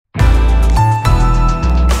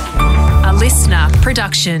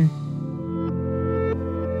production.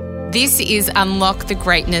 This is Unlock the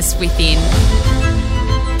Greatness Within.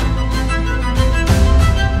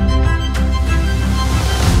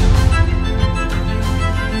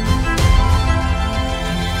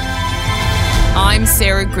 I'm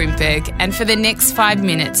Sarah Grimberg, and for the next 5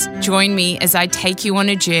 minutes, join me as I take you on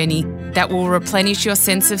a journey that will replenish your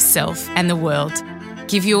sense of self and the world,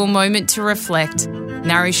 give you a moment to reflect,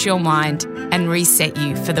 nourish your mind, and reset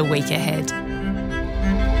you for the week ahead.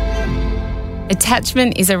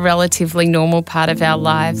 Attachment is a relatively normal part of our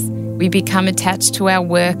lives. We become attached to our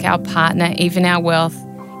work, our partner, even our wealth.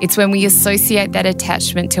 It's when we associate that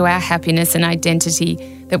attachment to our happiness and identity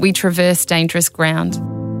that we traverse dangerous ground.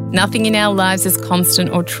 Nothing in our lives is constant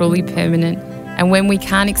or truly permanent, and when we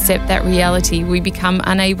can't accept that reality, we become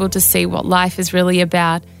unable to see what life is really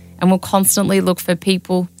about and will constantly look for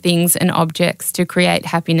people, things, and objects to create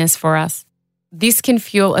happiness for us. This can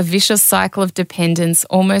fuel a vicious cycle of dependence,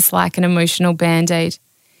 almost like an emotional band-aid.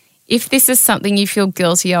 If this is something you feel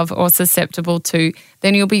guilty of or susceptible to,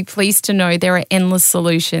 then you'll be pleased to know there are endless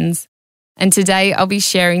solutions. And today I'll be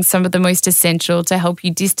sharing some of the most essential to help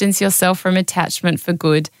you distance yourself from attachment for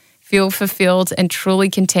good, feel fulfilled and truly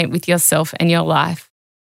content with yourself and your life.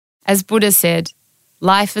 As Buddha said,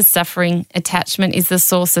 life is suffering, attachment is the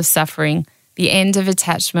source of suffering. The end of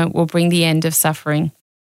attachment will bring the end of suffering.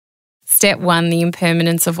 Step 1, the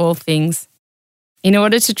impermanence of all things. In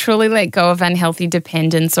order to truly let go of unhealthy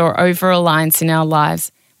dependence or over-reliance in our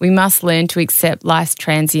lives, we must learn to accept life's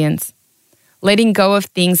transience. Letting go of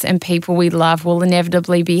things and people we love will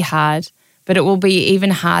inevitably be hard, but it will be even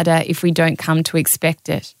harder if we don't come to expect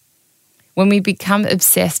it. When we become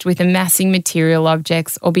obsessed with amassing material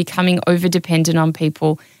objects or becoming over-dependent on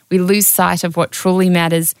people, we lose sight of what truly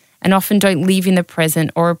matters and often don't live in the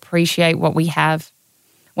present or appreciate what we have.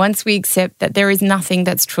 Once we accept that there is nothing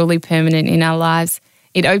that's truly permanent in our lives,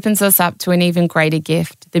 it opens us up to an even greater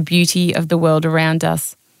gift, the beauty of the world around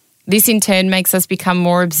us. This in turn makes us become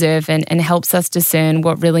more observant and helps us discern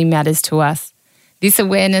what really matters to us. This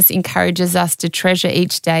awareness encourages us to treasure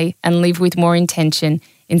each day and live with more intention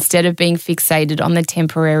instead of being fixated on the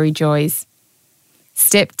temporary joys.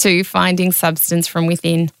 Step 2, finding substance from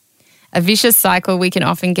within. A vicious cycle we can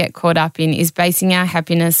often get caught up in is basing our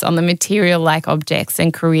happiness on the material-like objects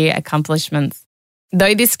and career accomplishments.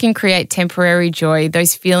 Though this can create temporary joy,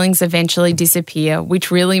 those feelings eventually disappear,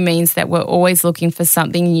 which really means that we're always looking for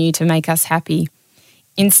something new to make us happy.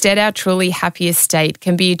 Instead, our truly happiest state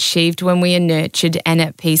can be achieved when we are nurtured and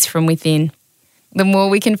at peace from within. The more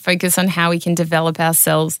we can focus on how we can develop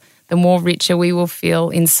ourselves, the more richer we will feel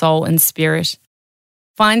in soul and spirit.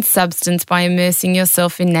 Find substance by immersing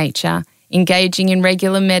yourself in nature, engaging in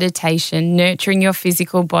regular meditation, nurturing your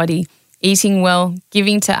physical body, eating well,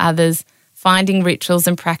 giving to others, finding rituals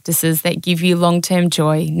and practices that give you long-term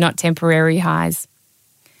joy, not temporary highs.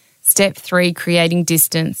 Step 3, creating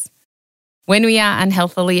distance. When we are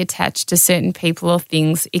unhealthily attached to certain people or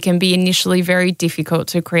things, it can be initially very difficult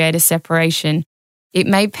to create a separation. It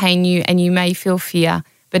may pain you and you may feel fear,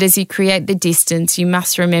 but as you create the distance, you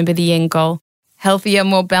must remember the end goal: healthier,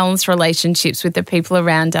 more balanced relationships with the people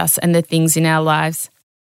around us and the things in our lives.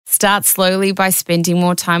 Start slowly by spending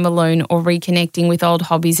more time alone or reconnecting with old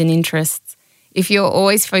hobbies and interests. If you're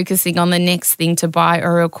always focusing on the next thing to buy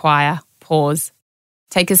or acquire, pause.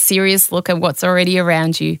 Take a serious look at what's already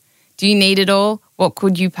around you. Do you need it all? What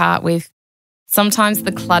could you part with? Sometimes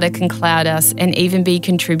the clutter can cloud us and even be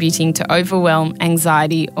contributing to overwhelm,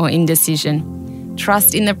 anxiety, or indecision.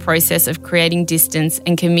 Trust in the process of creating distance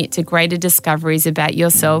and commit to greater discoveries about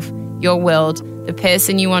yourself, your world, the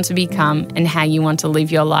person you want to become, and how you want to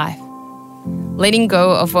live your life. Letting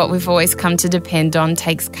go of what we've always come to depend on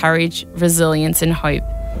takes courage, resilience, and hope.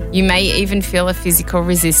 You may even feel a physical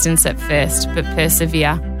resistance at first, but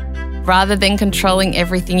persevere. Rather than controlling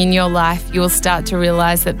everything in your life, you will start to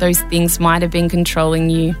realize that those things might have been controlling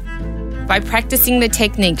you. By practicing the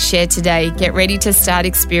techniques shared today, get ready to start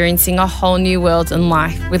experiencing a whole new world and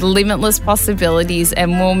life with limitless possibilities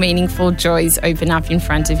and more meaningful joys open up in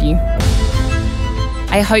front of you.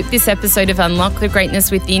 I hope this episode of Unlock the Greatness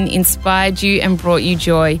Within inspired you and brought you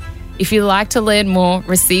joy. If you'd like to learn more,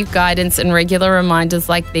 receive guidance and regular reminders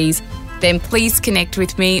like these, then please connect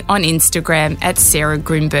with me on Instagram at Sarah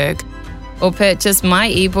Grimberg, or purchase my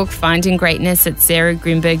ebook Finding Greatness at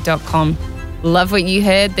sarahgrimberg.com. Love what you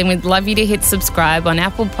heard? Then we'd love you to hit subscribe on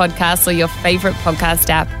Apple Podcasts or your favourite podcast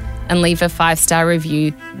app and leave a 5-star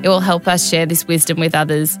review. It will help us share this wisdom with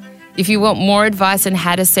others. If you want more advice on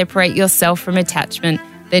how to separate yourself from attachment,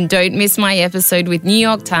 then don't miss my episode with New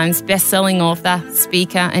York Times bestselling author,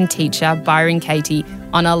 speaker and teacher Byron Katie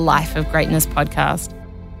on a Life of Greatness podcast.